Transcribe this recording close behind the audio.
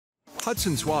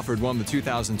Hudson Swafford won the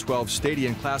 2012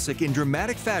 Stadion Classic in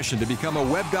dramatic fashion to become a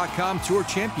Web.com Tour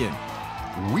champion.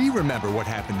 We remember what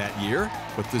happened that year,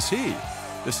 but does he?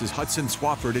 This is Hudson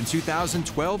Swafford in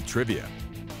 2012 trivia.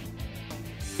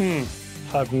 I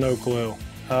have no clue.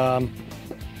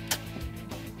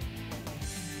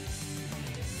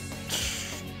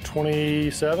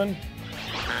 27?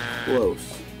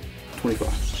 Close.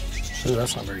 25. Ooh,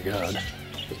 that's not very good.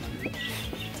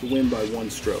 To win by 1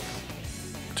 stroke.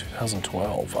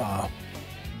 2012.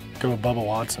 Go with Bubba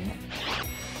Watson.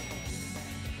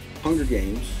 Hunger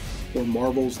Games or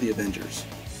Marvel's The Avengers?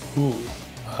 Ooh.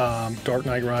 Dark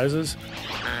Knight Rises.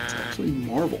 It's actually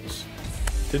Marvel's.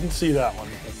 Didn't see that one.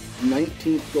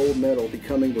 19th gold medal,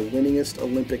 becoming the winningest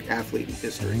Olympic athlete in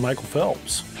history. Michael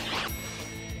Phelps.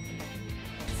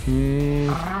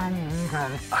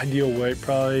 Ideal weight,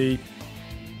 probably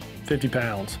 50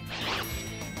 pounds.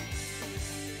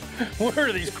 Where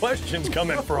are these questions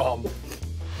coming from?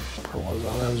 Where was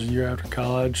I? That was a year after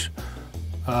college.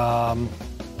 I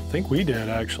think we did,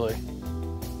 actually.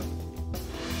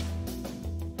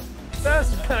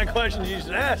 That's the kind of questions you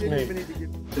should ask me.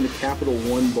 In the Capital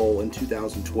One Bowl in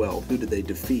 2012, who did they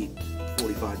defeat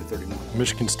 45-31?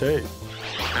 Michigan State.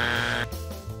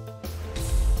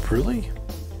 Really?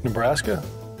 Nebraska?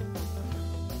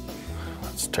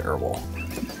 That's terrible.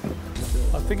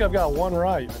 I think I've got one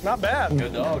right. Not bad.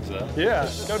 Good dogs, though. Yeah,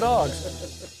 go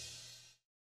Dogs.